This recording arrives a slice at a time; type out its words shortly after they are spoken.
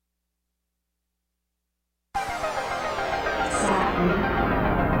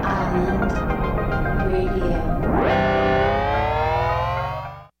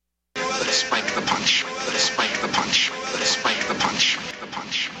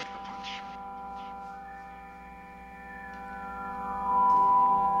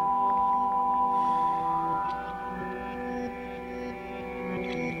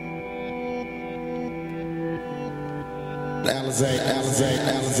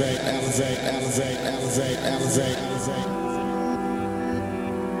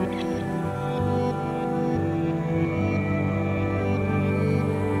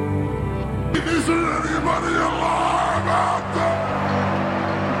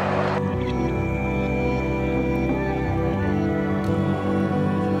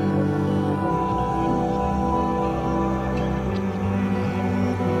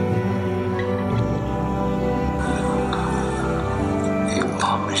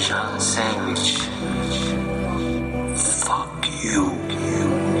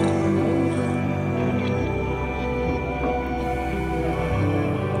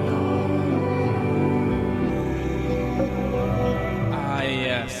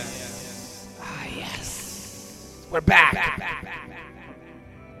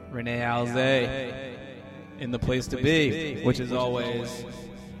Alize in the place to be, which is always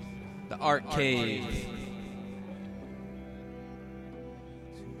the Art Cave,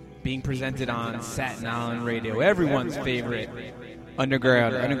 being presented on Satin Radio, everyone's favorite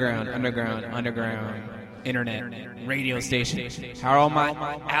underground internet radio station. How are all my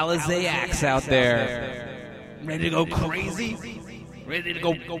Alize-Iacs out there? Ready to go crazy? Ready to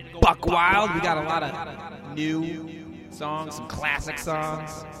go buck wild? We got a lot of new songs, some classic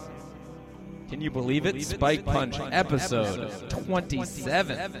songs. Can you believe it? Spike Punch episode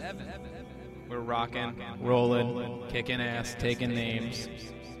 27. We're rocking, rolling, kicking ass, taking names.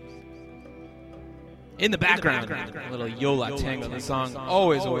 In the background, a little Yola Tango. The song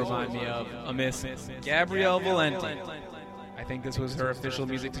always will remind me of a Miss Gabrielle Valenti. I think this was her official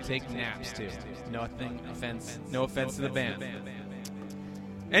music to take naps to. No offense to the band.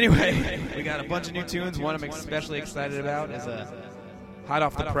 Anyway, we got a bunch of new tunes. One I'm especially excited about is a hot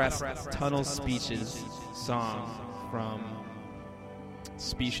off the press Tunnel Speeches song from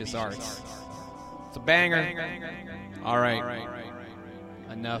Specious Arts. It's a banger. All right.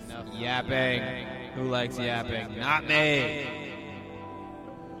 Enough yapping. Who likes yapping? Not me.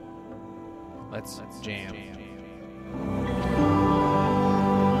 Let's jam.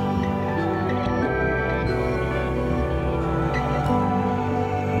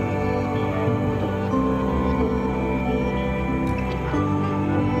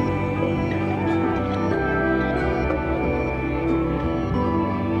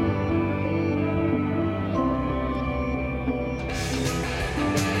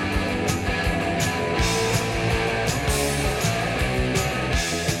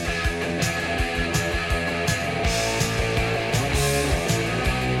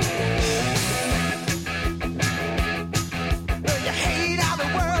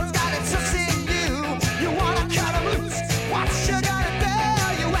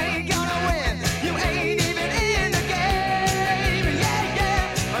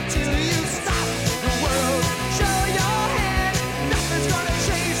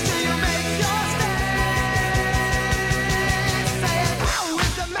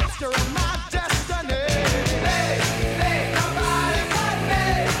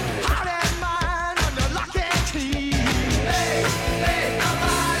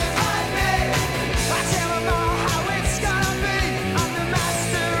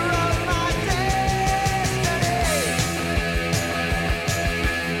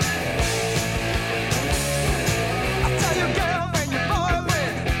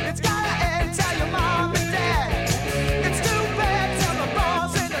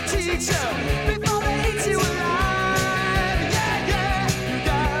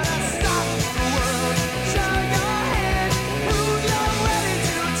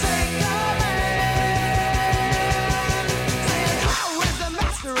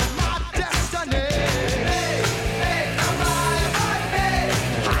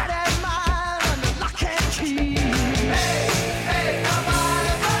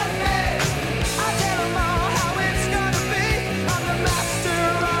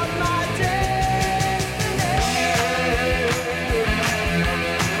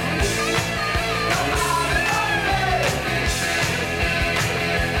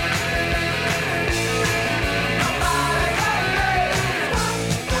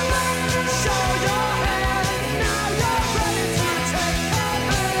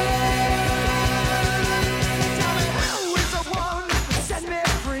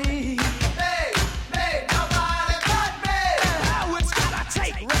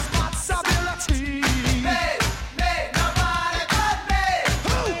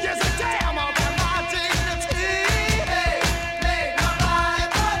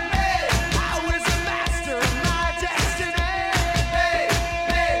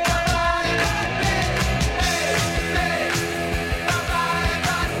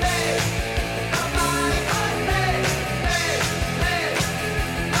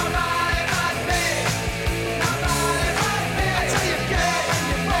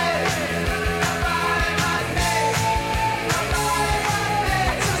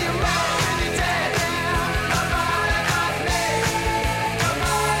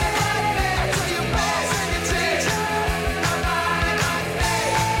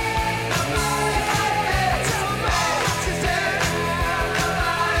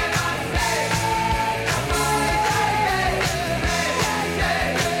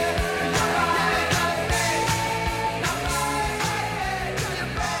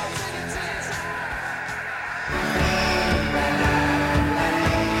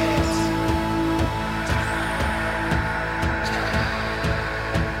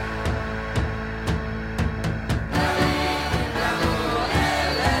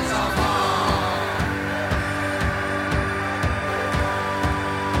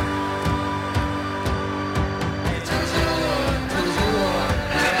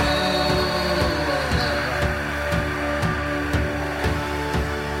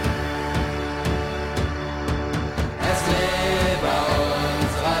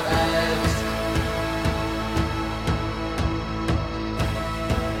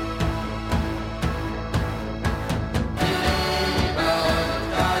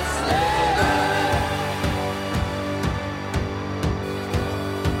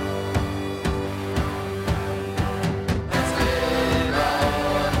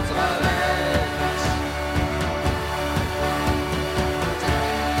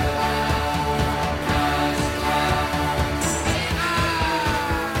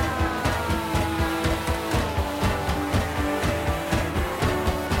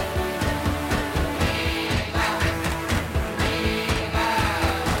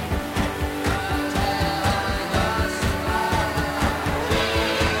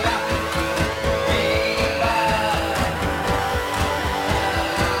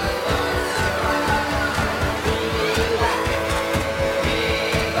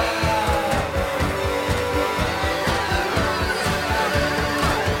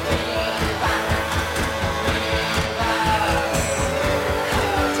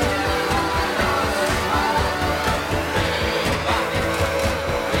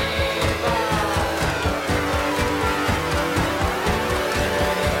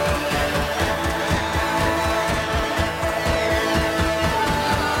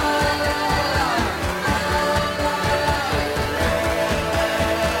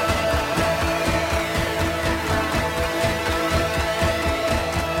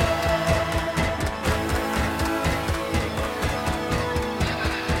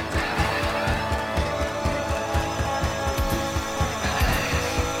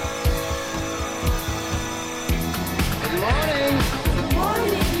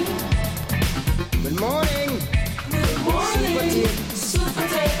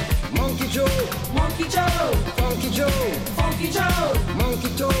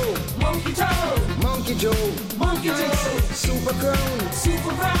 grown,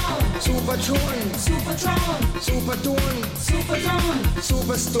 super throne, super tone,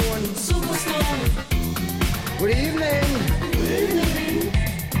 super stone. Good evening.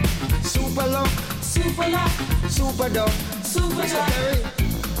 Super lock, super dog, Terry.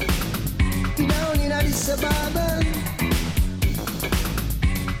 Down in Addis Ababa,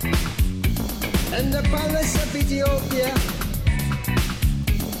 and the palace of Ethiopia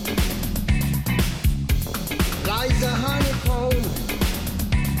lies a honeycomb.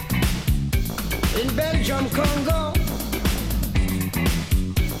 In Belgium, Congo,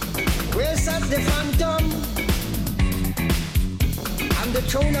 where sat the phantom on the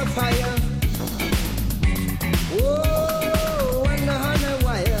throne of fire. Whoa, on the honey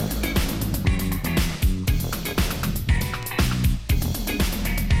wire.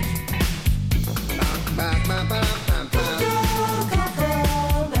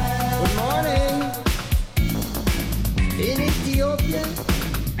 Good morning. In Ethiopia,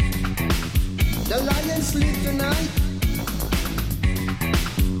 the lions sleep tonight.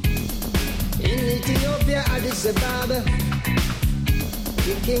 In Ethiopia, Addis Ababa,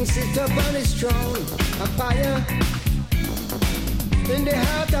 the king sits upon his throne, a fire. In the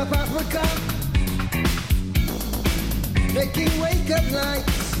heart of Africa, the king wake up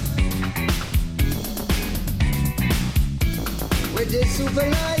nights with the super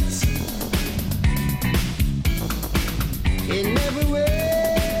lights. In every way,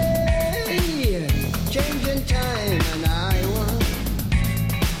 changing time, and I want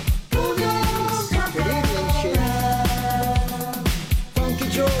good evening, shit. Funky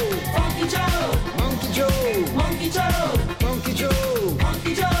Joe, Monkey Joe, Funky Joe,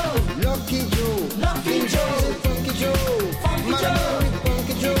 Lucky Joe, King Joseph, Funky Joe, Mary,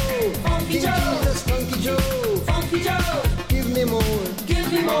 Funky Joe, King Jesus, Funky Joe, give me more,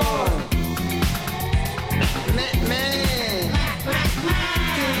 man.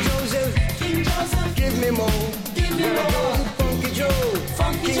 King Joseph, give me more. Funky Joe,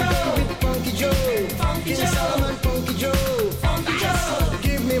 Funky Joe, King Solomon, Funky Joe,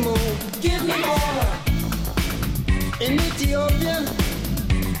 give me more. In Ethiopia,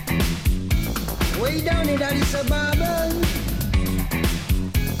 way down in Addis Ababa,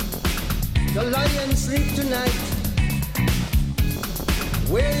 the lions sleep tonight,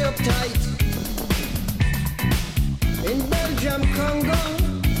 way uptight. In Belgium, Congo,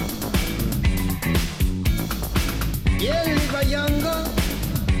 yeah, live a younger.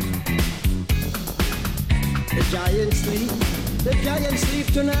 The giants sleep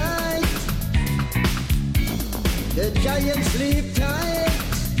tonight. The giants sleep tight.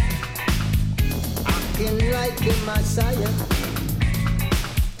 Acting like a messiah.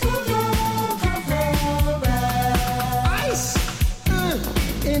 Ice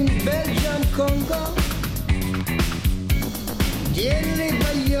in Belgium, Congo. Yeah, live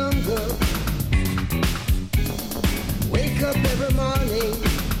a younger. Wake up every morning.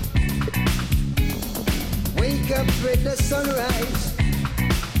 Wake up with the sunrise.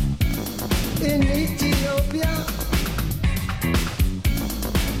 In Ethiopia,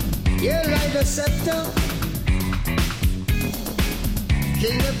 yeah, like a scepter.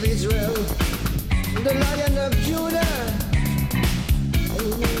 King of Israel, the Lion of Judah.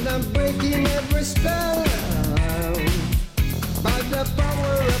 And I'm breaking every spell by the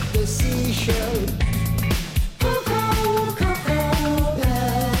power of the seashell.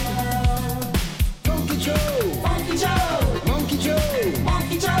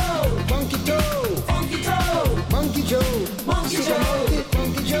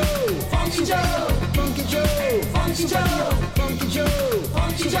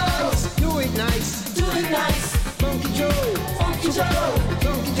 Funky Joe, do it nice. Funky Joe,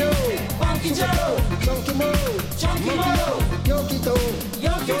 Funky Mo, Yokito,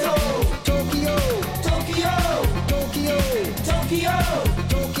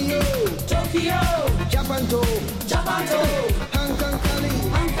 Tokyo, Japanto, Hong Kong Cali,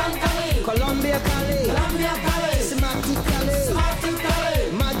 Colombia Cali, Smart Cali,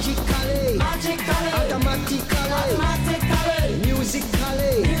 Magic Cali, Automatic Cali, Music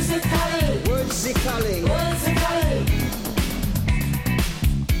Cali, Words Cali,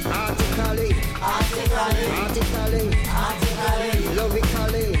 Artically,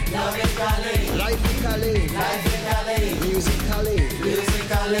 Lovically, Lifecally, Musically,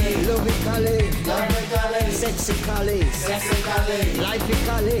 Lovically, Sexically,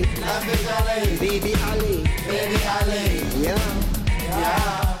 Lifecally, Baby Ali, yeah,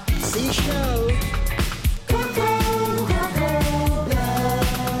 Seashell,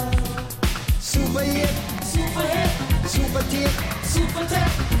 Super hip, Super tip,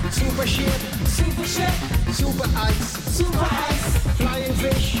 Super super ship, super ice, flying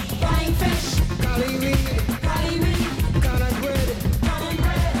fish, Cali weed, Connor bread,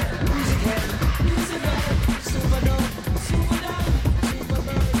 music head, super dope, super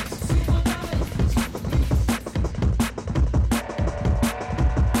birds,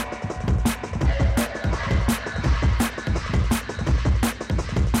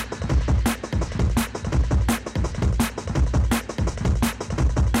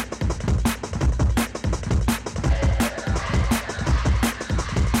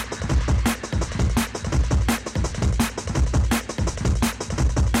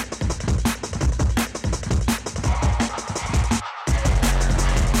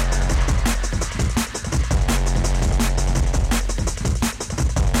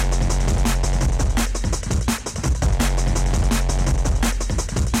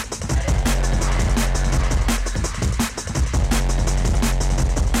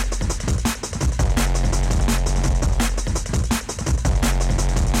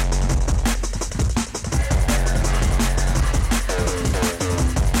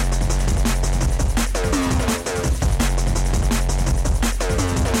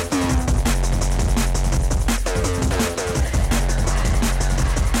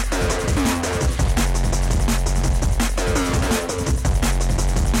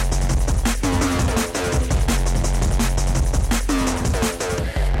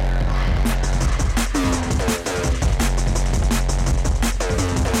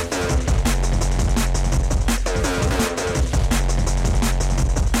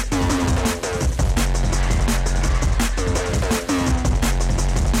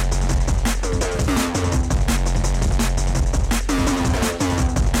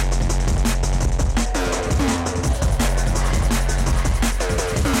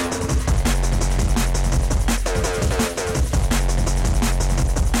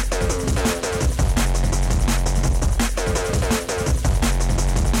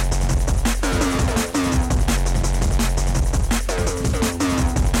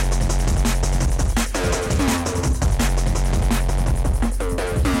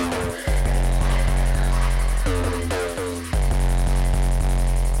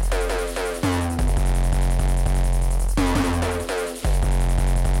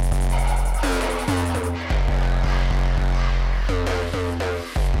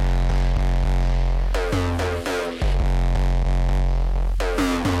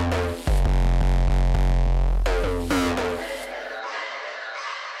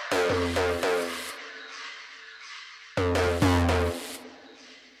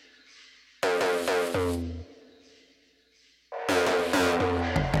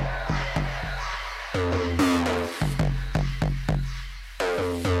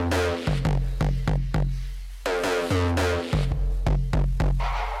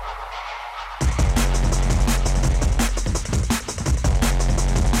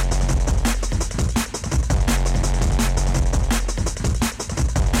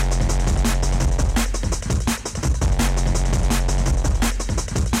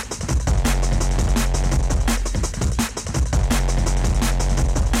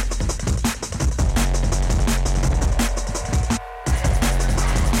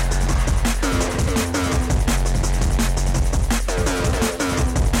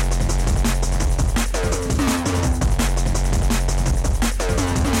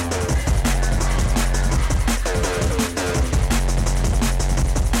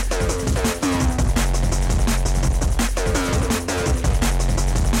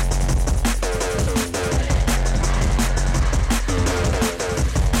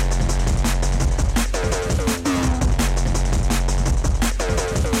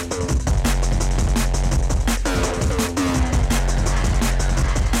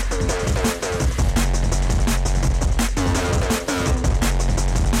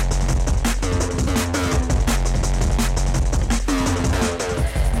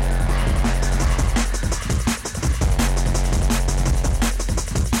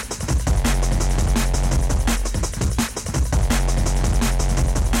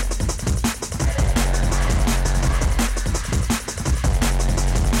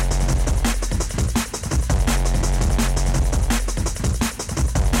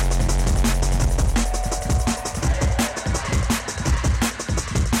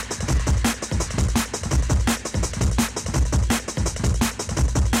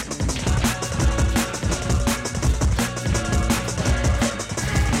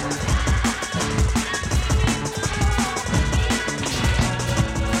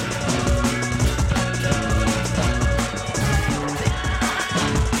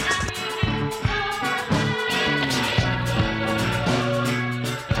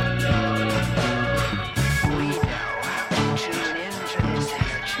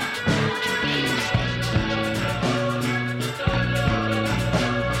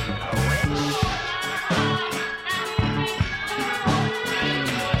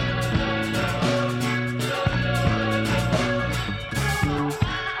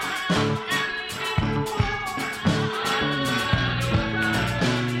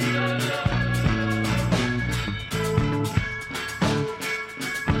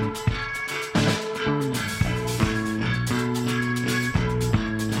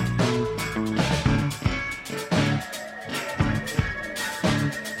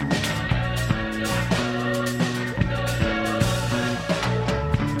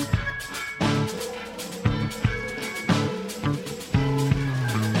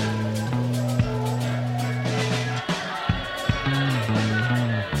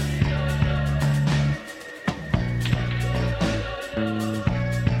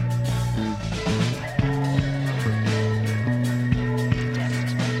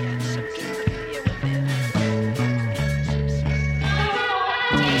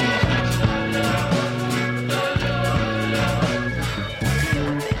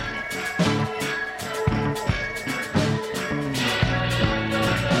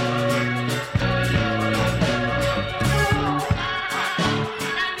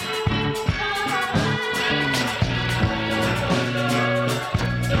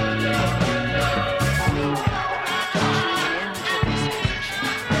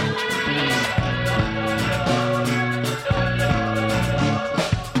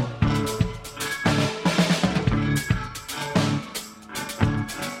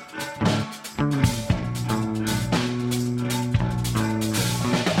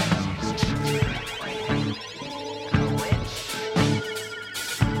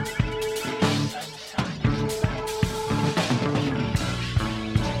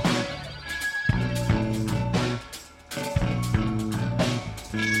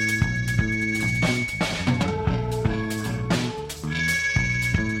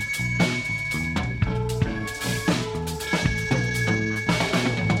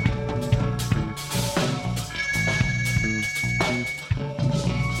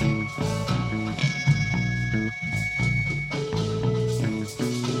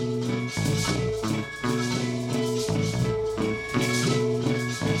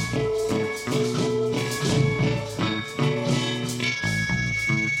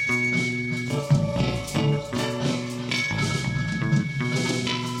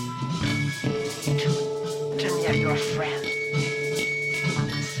 your friends.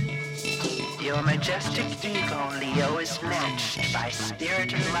 Your majestic ego, Leo, is matched by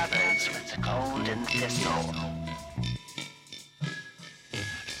spirited lovers with the golden thistle.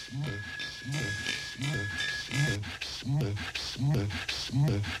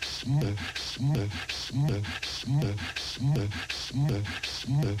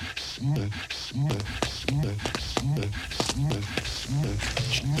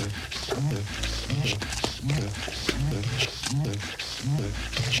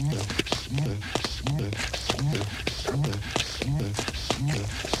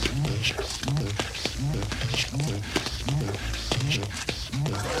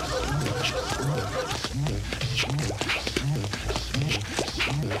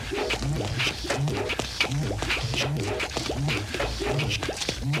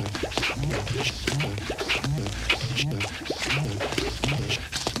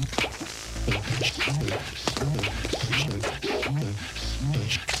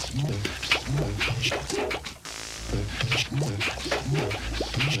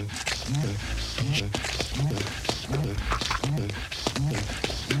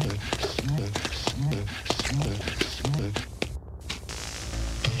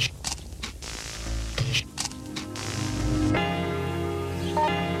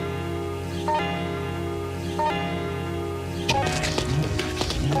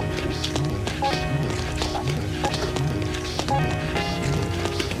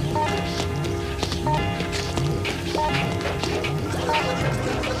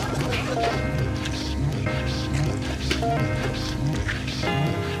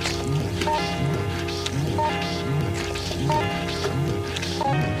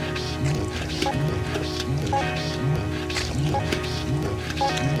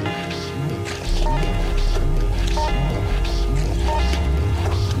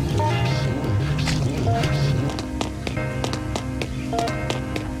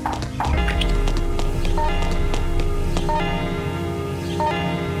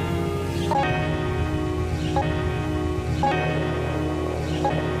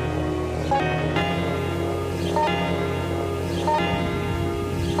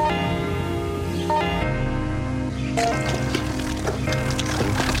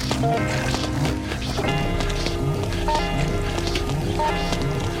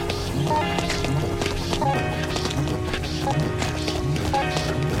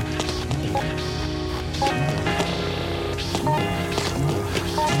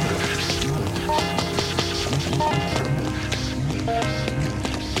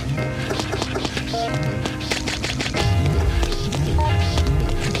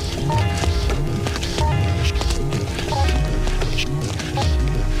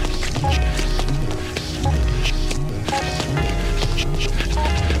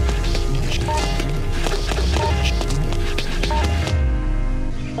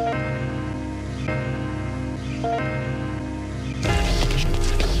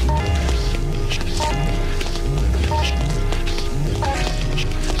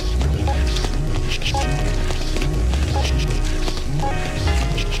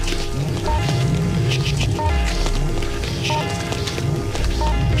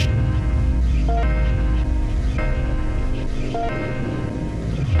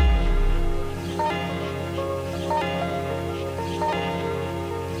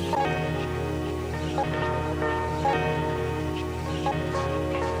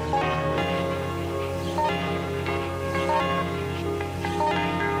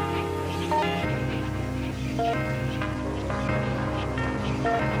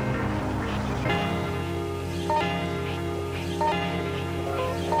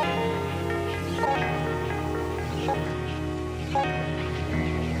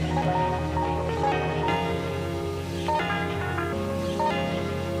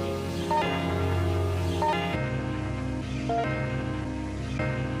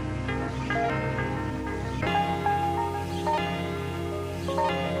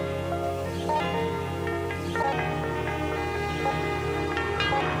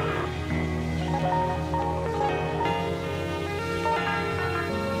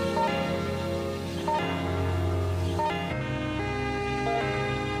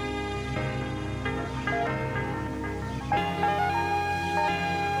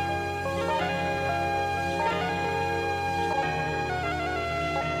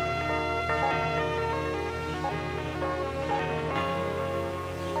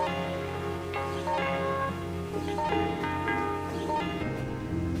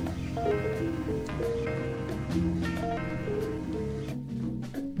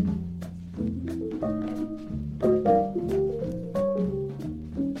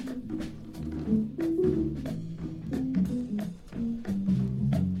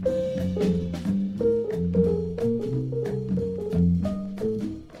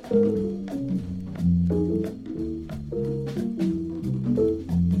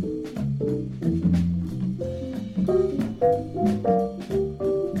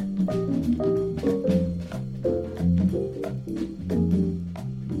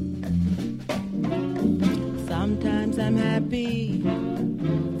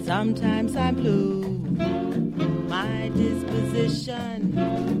 Sometimes I'm blue. My disposition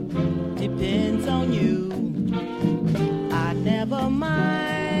depends on you. I never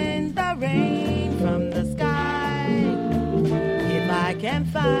mind the rain from the sky if I can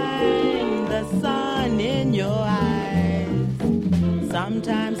find the sun in your eyes.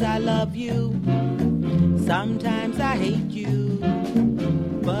 Sometimes I love you, sometimes I hate you.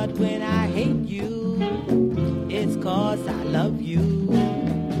 But when I hate you, it's 'cause I love you.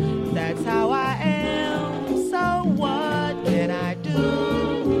 That's how I am, so what can I do?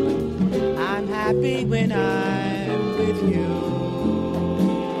 I'm happy when I'm with you.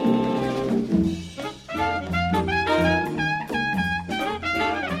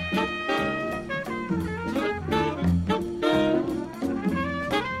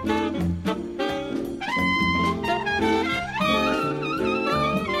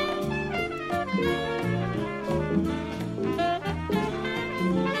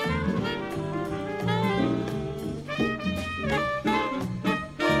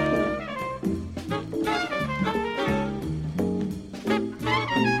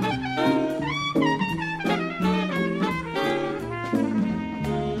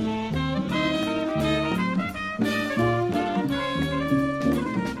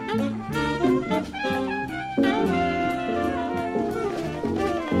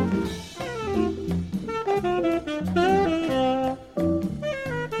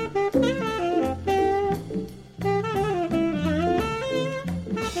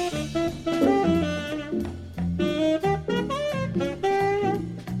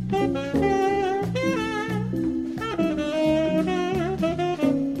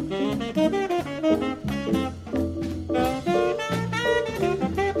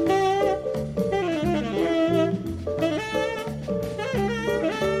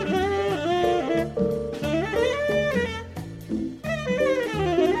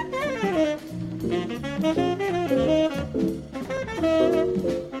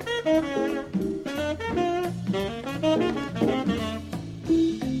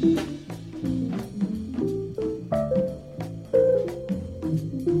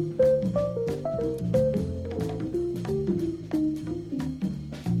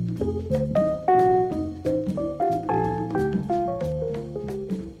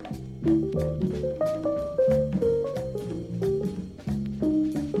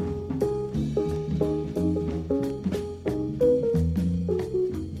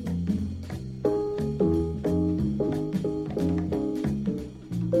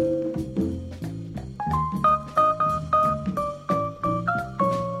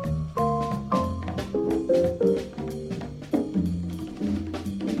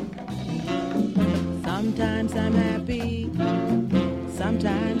 Sometimes I'm happy,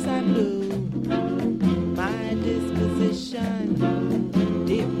 sometimes I'm blue. My disposition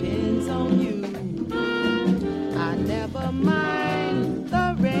depends on you. I never mind the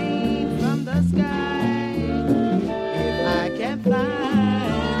rain from the sky if I can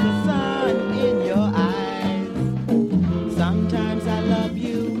find the sun in your eyes. Sometimes I love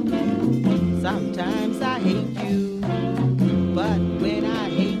you, sometimes I hate you. But when I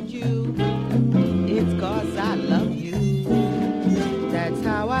hate you, it's 'cause I love you. That's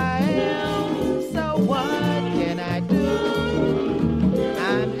how I am, so what can I do?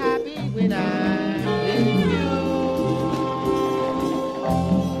 I'm happy when I'm with you.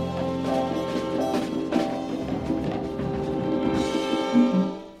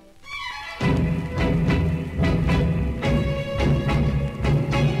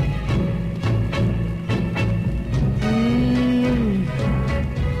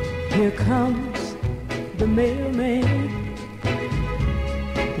 Here comes the mailman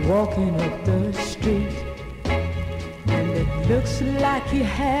walking up the street, and it looks like he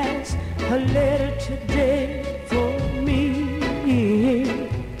has a letter today for me.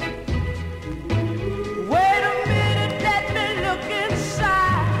 Wait a minute, let me look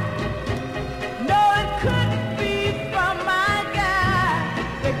inside. No, it couldn't be from my guy,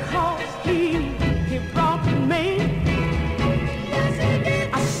 because he brought me.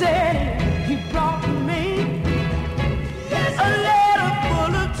 I said he brought me a letter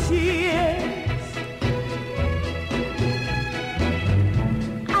full of tears.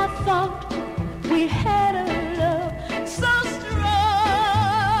 I thought we had a love so strong,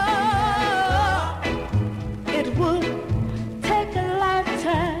 it would take a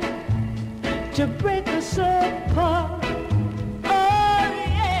lifetime to break us apart. Oh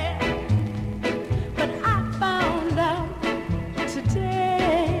yeah, but I found out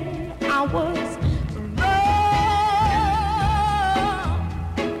today I was wrong,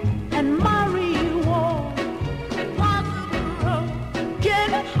 and my reward was a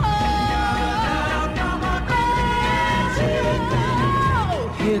broken heart.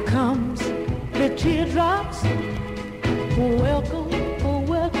 here comes the teardrops. Welcome, oh,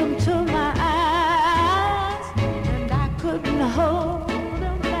 welcome to my eyes. And I couldn't hold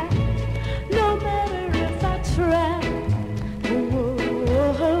them back, no matter if I tried. Whoa,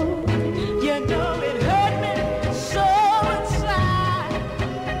 you know it hurt me so inside.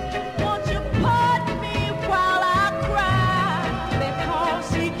 Won't you pardon me while I cry? Because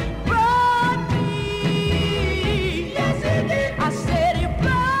he brought me. Yes, he did. I said he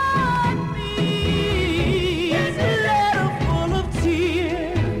brought me. Yes, a letter full of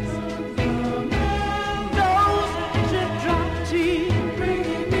tears. Those drip-drop tears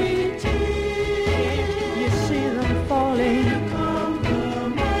bringing me tears. You see them falling. Here come the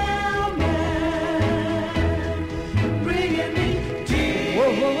mailman, bringing me tears. Whoa,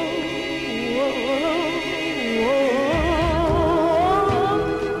 whoa, whoa, whoa.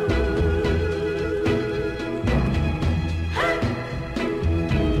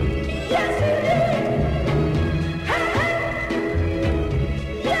 Yes, he did. Hey, hey.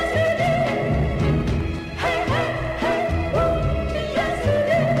 Yes, he did. Hey, hey, hey. Woo. Yes, he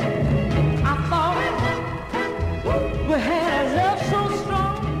did. I thought we had a love so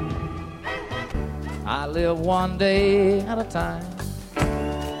strong. I live one day at a time.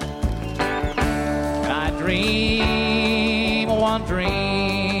 And I dream one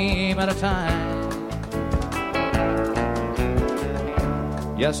dream at a time.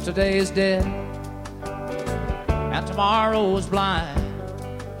 Yesterday is dead, and tomorrow's blind.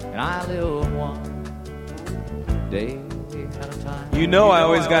 And I live one day at a time. You know I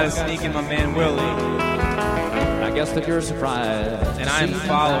always gotta sneak in my man Willie, I guess that you're surprised. and I'm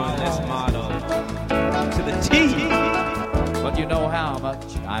following this motto to the T. But you know how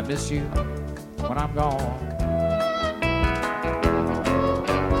much I miss you when I'm gone.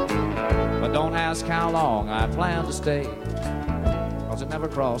 But don't ask how long I plan to stay, 'cause it never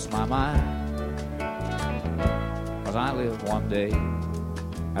crossed my mind. 'Cause I live one day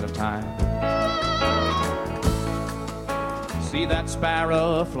at a time. See that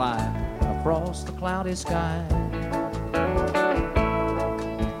sparrow fly across the cloudy sky,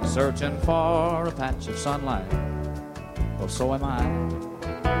 searching for a patch of sunlight. Well, so am I.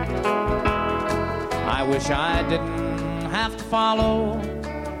 I wish I didn't have to follow,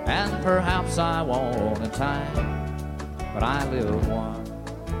 and perhaps I won't in time. But I live one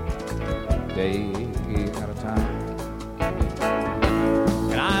day at a time.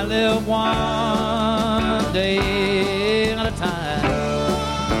 And I live one day at a time.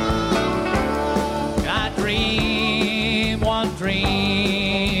 And I dream one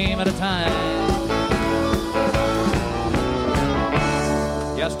dream at a time.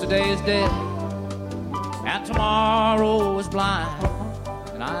 Yesterday is dead, and tomorrow is blind.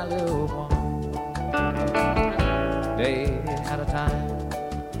 And I live one day at a time.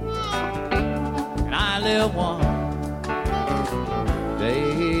 And I live one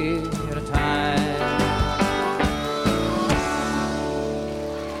day at a time.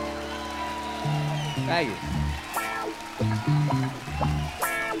 Thank you.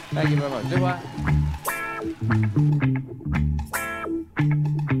 Thank you very much. Do I?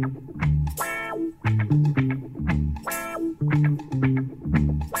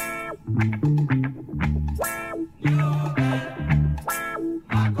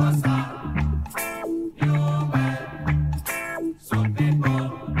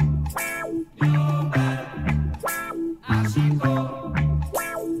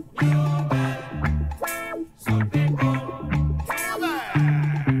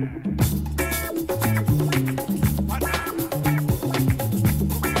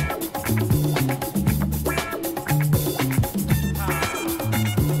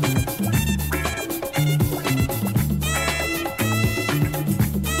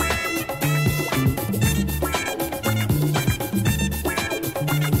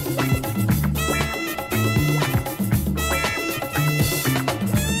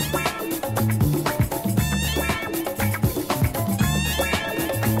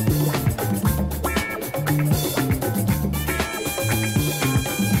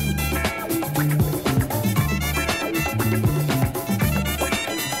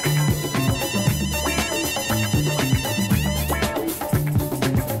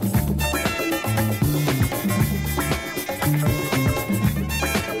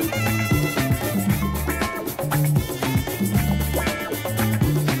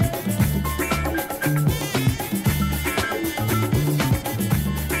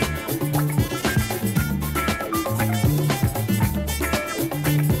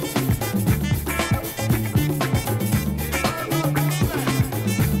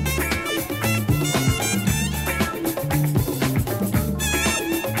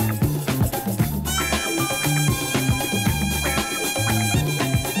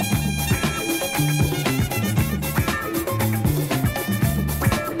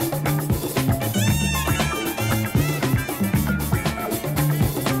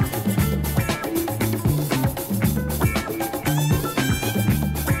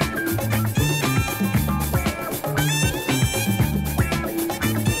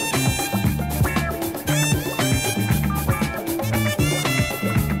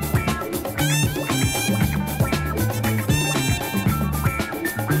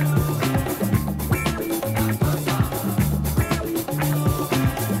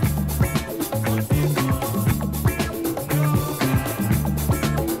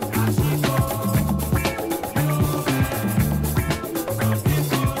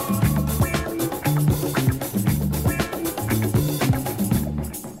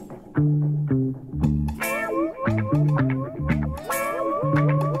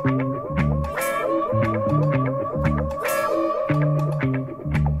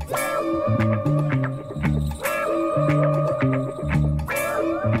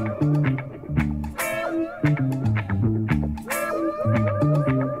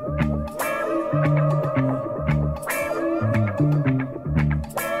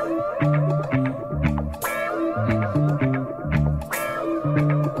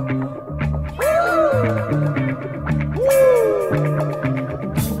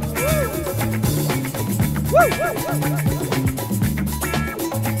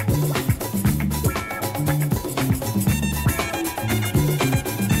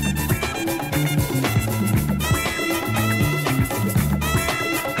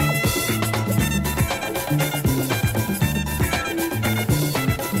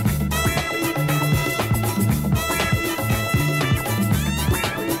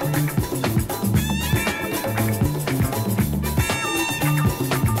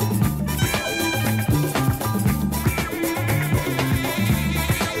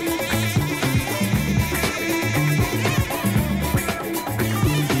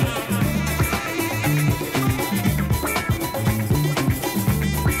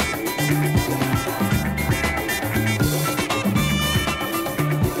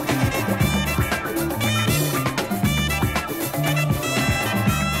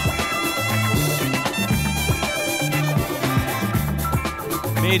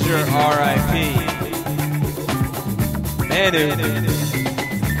 Major R.I.P. Manu.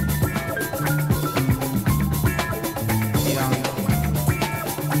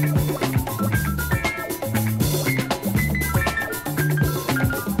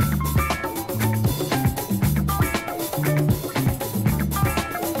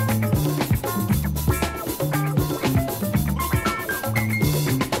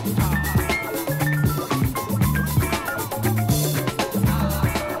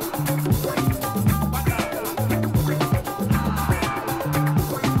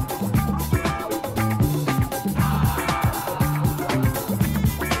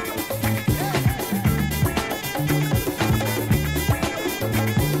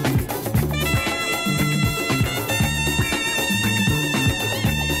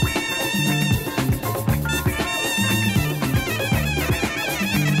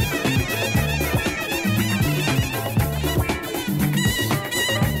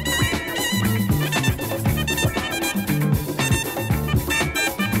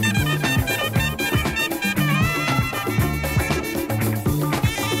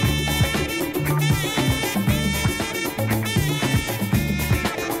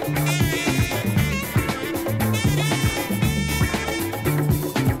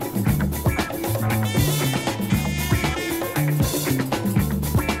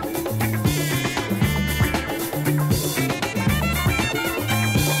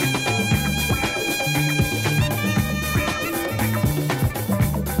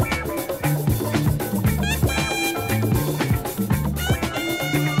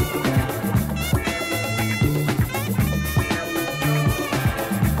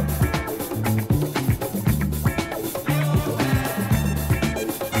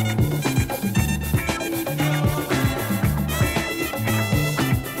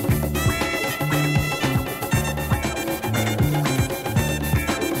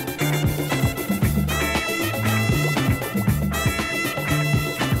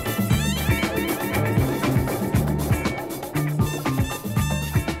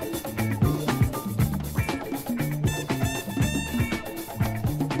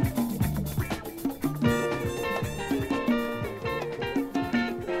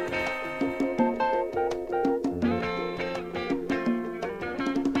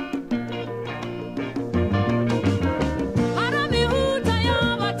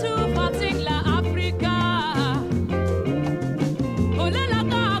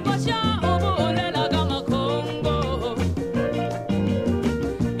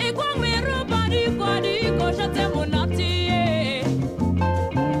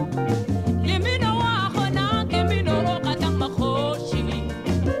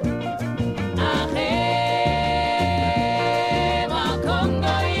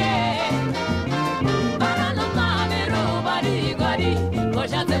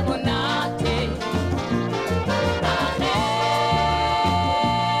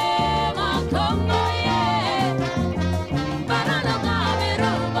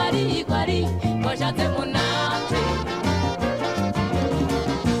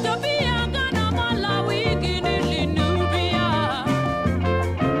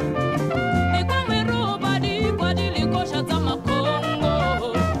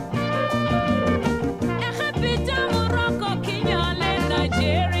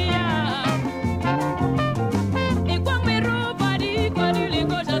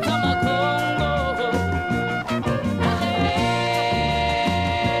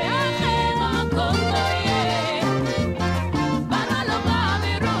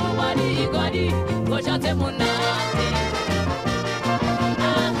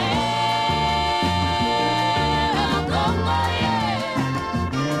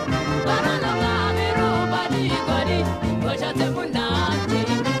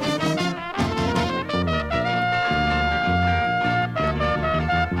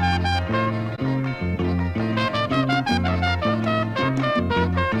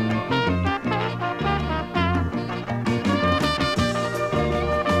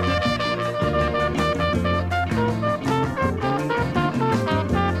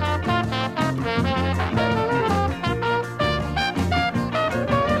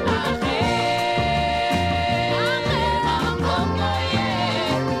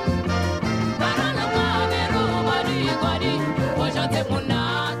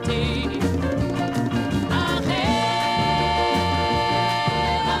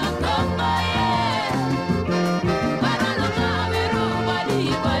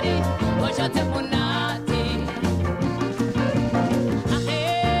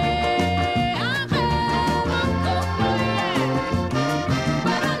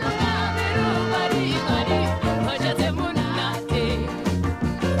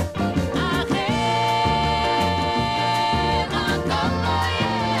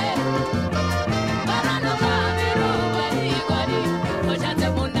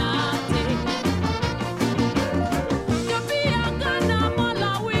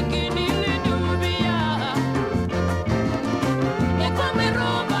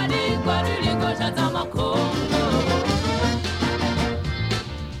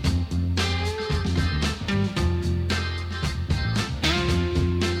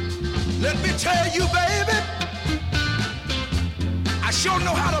 me tell you, baby, I sure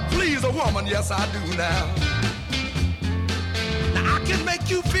know how to please a woman, yes I do now. Now I can make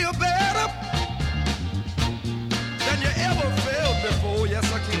you feel better than you ever felt before,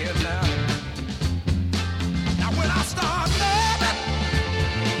 yes I can now. Now when I start loving,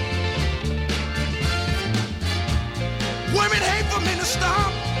 women hate for me to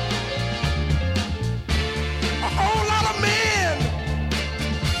stop. A whole lot of men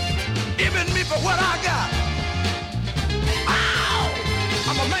giving me for what I got. Ow!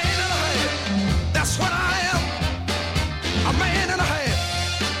 I'm a man and a half. That's what I am. A man and a half.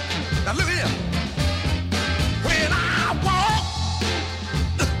 Now look here. When I walk,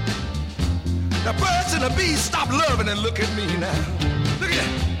 the birds and the bees stop loving and look at me now. Look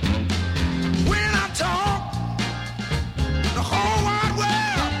here. When I talk, the whole wide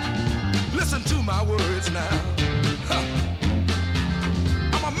world listen to my words now. Huh.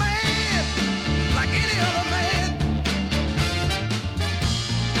 I'm a man like any other man.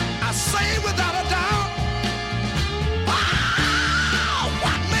 I say without a doubt, wow,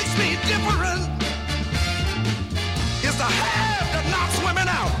 what makes me different is the half that knocks women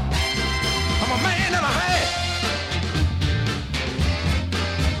out. I'm a man and a half.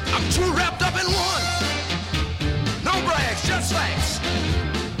 I'm too wrapped up in one. No brags, just facts.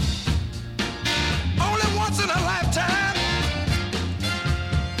 Only once in a lifetime,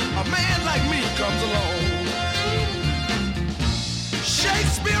 a man like me comes along.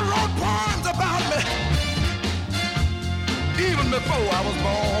 Shakespeare wrote poems about me, even before I was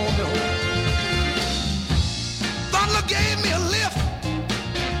born. Thunder gave me a lift,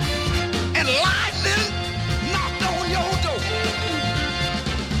 and lightning knocked on your door.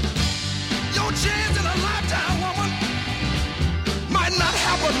 Your chance in a lifetime, woman, might not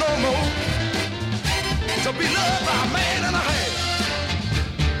happen no more. To be loved by a man and a half.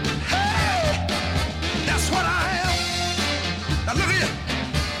 Hey, that's what I am. Now look here.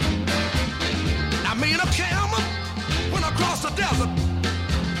 I mean a camel went across the desert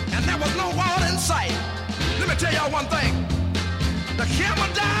and there was no water in sight. Let me tell y'all one thing. The camel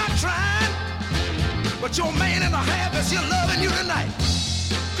died trying, but your man and a half is here loving you tonight.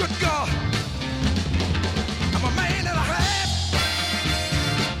 Good God. I'm a man and a half.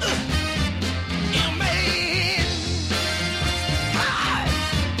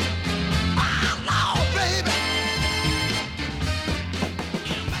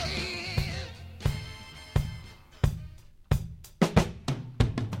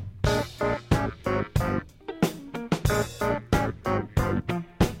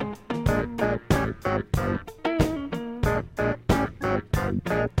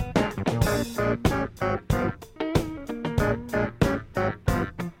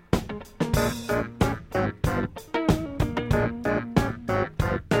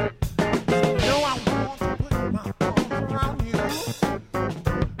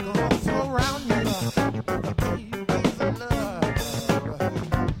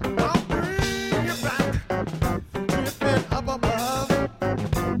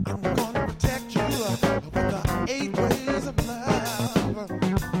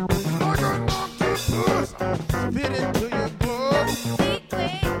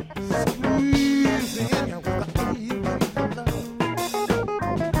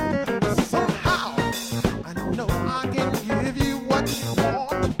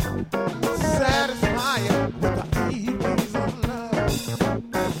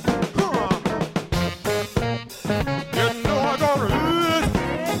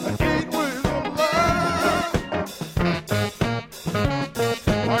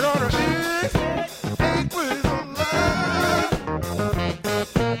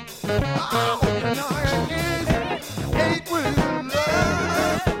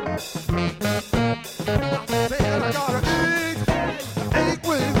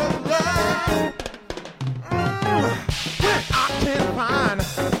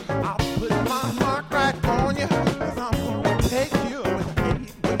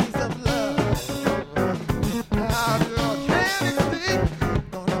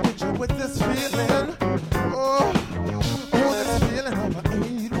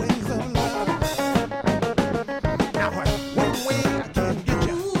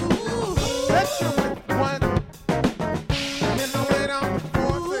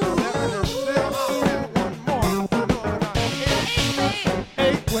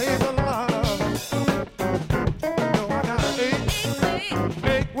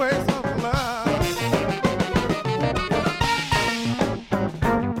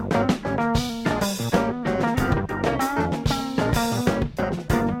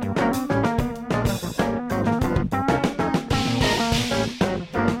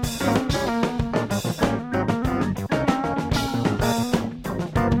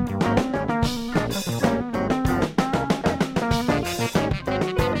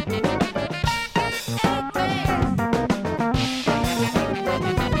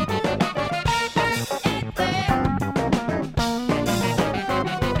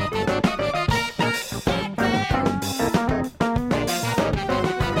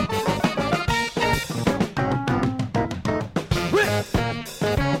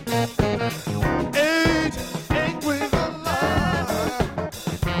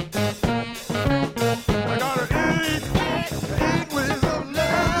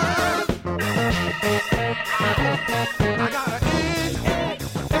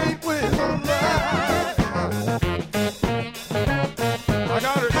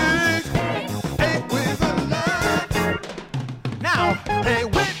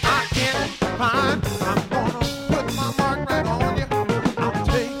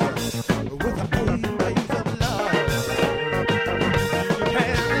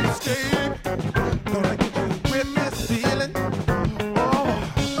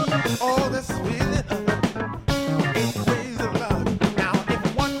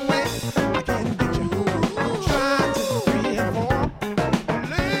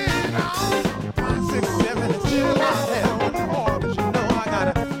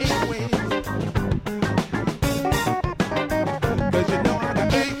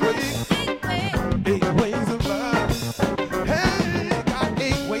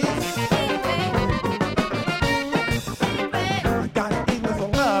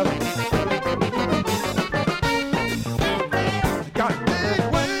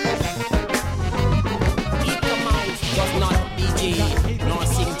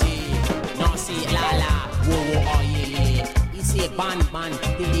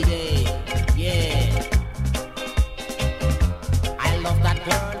 diggity day, yeah. I love that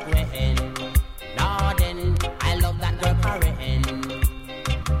girl Gwen, Lorden. I love that girl Karen.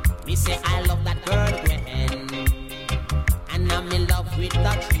 Me say I love that girl Gwen, and I'm in love with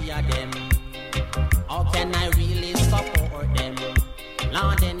the three of them. How can I really support them?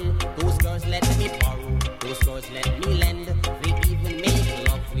 Lorden, those girls let me borrow, those girls let me lend. They even make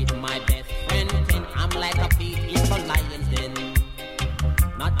love with my best friend. And I'm like a pig in the lion's den.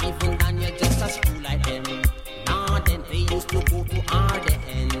 Not even Daniel, just a screw like them. Lorden, they used to go to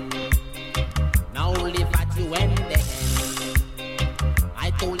Arden. Now live at you and then.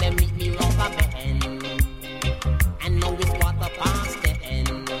 I told them meet me round the bend. And now it's quarter past 10.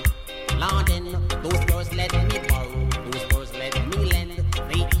 Lorden, those girls let me borrow, those girls let me lend.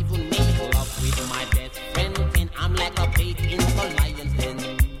 They even make love with my best friend. And I'm like a pig in the lion's den.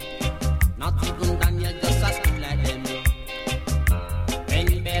 Not even Daniel, just a screw like them. Ben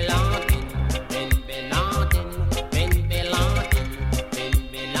Beladen, Ben Beladen, Ben Beladen, Ben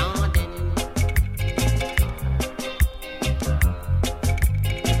Beladen.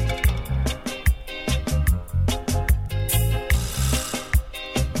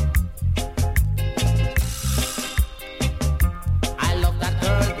 I love that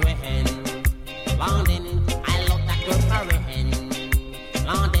girl Gwen, London. I love that girl Karen,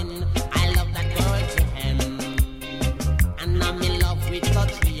 London. I love that girl Jen, and I'm in love with the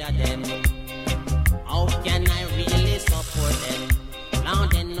three of them. How can I really support them?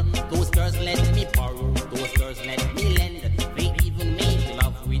 London, those girls let me borrow, those girls let me lend. They even make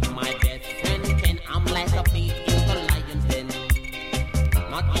love with my best friend. And I'm like a pig in the lion's den.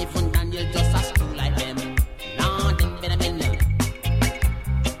 Not even Daniel, just a screw like them. London, better men.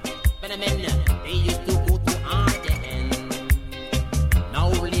 They used to go to Arden. Now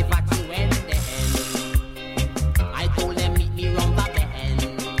live at you and then. I told them meet me round the bend.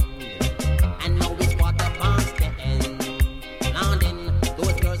 And now it's quarter past 10. London,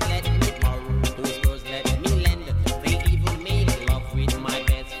 those girls let me borrow, those girls let me lend. They even make love with my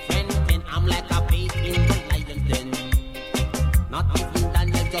best friend. And I'm like a pig in the lion's den. Not even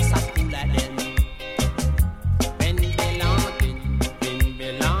Daniel, just a fool like them. Ben Beladen, Ben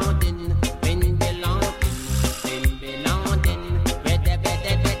Beladen, Ben Beladen, Ben Beladen, where the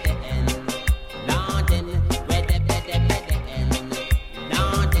better end. Laden, where the better end.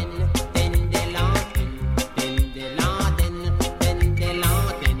 Laden, then the Laden, then the Laden, then the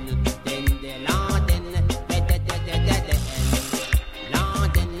Laden, then the Laden, where the end. Laden, where the end.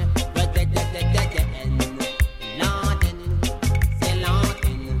 Laden, say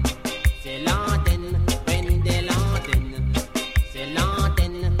Laden, say Laden, when the Laden, say Laden,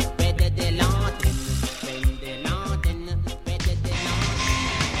 where the Laden, when the Laden, where the Laden.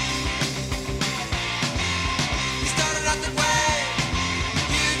 You started out that way.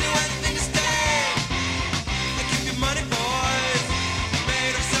 You do anything to stay. They keep your money, boys,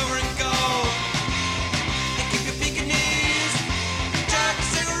 made of silver and gold. They keep your Pekingese, jack a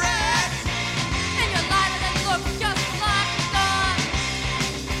cigarette. And your life that looks just like sun.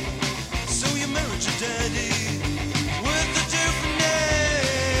 So you married your daddy with a different name.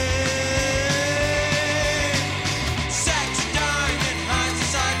 Sexy dying in high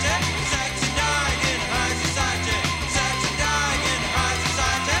society. Sexy dying in high society. Sexy dying in high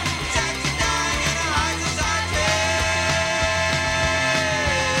society. Sexy dying in high society.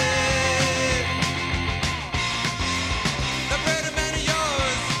 The pretty man of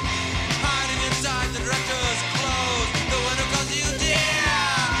yours, hiding inside the director's clothes. The one who calls you dear,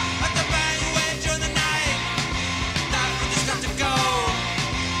 at the bang you went during the night. That one just got to go.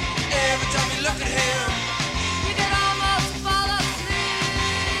 Every time you look at him, You can almost fall asleep.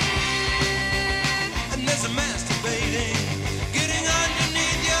 and there's a masturbating, getting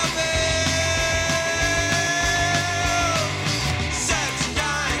underneath your bed. Sex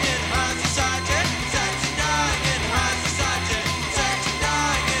dying in high society. Sex dying in high society. Sex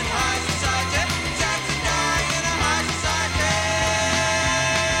dying in high society. Sex dying in high society.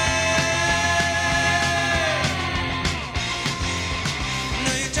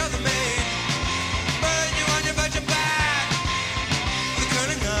 Now you tell the maid, burn you on your virgin back with a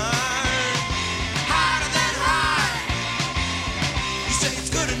curling iron, harder than hot. You say it's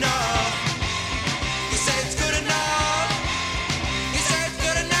good enough. You say it's good enough. You say it's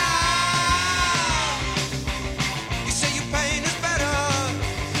good enough. You say your pain is better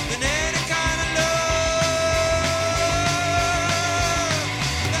than any kind of love.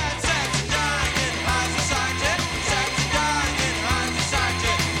 That's sex dying in high society. Sex dying in high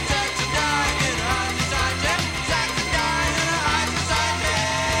society. Sex dying in high society. Sex dying in high society.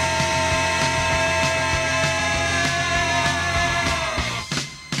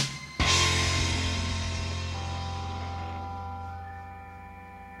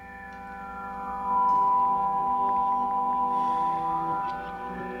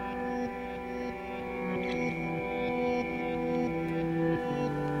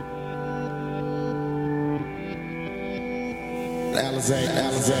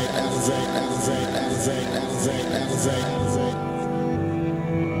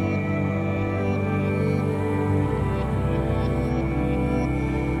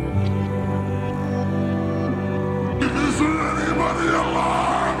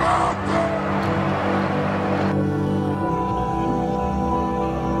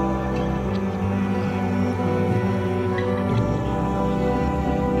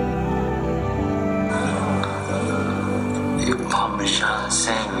 You Parmesan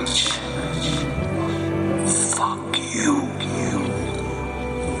sandwich. Fuck you.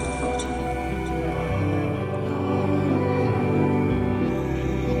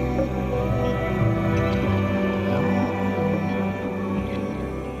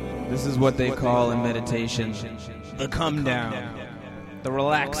 This is what they call in meditation the come down, the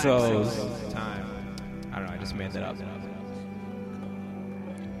relaxos time. I don't know, I just made that up.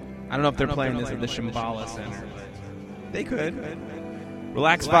 I don't know if they're playing this at the Shambhala Center. They could.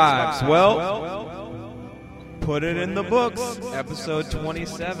 Relax vibes. Well, put it in the books. Episode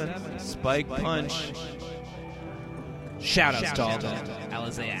 27, Spike Punch. Shout-outs to all the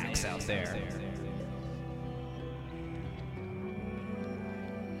Alize-Iacs out there.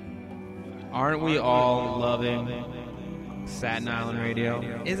 Aren't we all loving Satin Island Radio?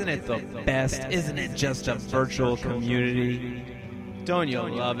 Isn't it the best? Isn't it just a virtual community? Don't you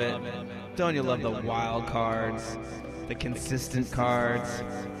love it? Don't you love the wild cards, the consistent cards,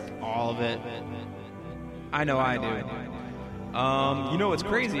 all of it? I know I do. You know what's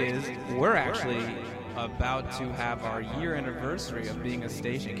crazy is we're actually about to have our year anniversary of being a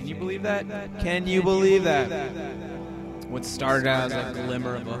station. Can you believe that? Can you believe that? What started out as a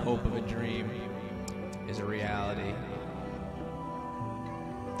glimmer of a hope of a dream is a reality.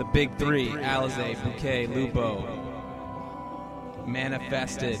 The big three, Alize, Bouquet, Lupo,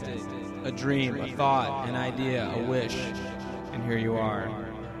 manifested a dream, a thought, an idea, a wish, and here you are.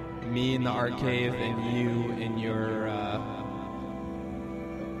 Me in the art cave and you in your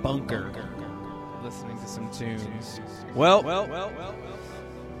bunker listening to some tunes. Well,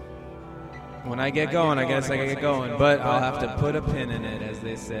 when I get going, I guess I can get going, but I'll have to put a pin in it, as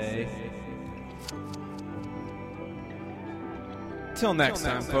they say. Till next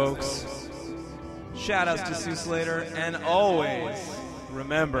time, folks. Shout-outs to Sue Slater, and always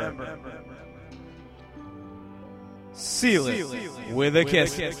remember, seal it with a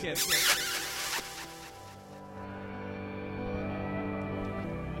kiss.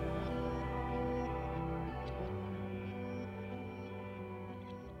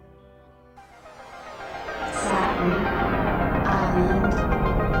 Satin Island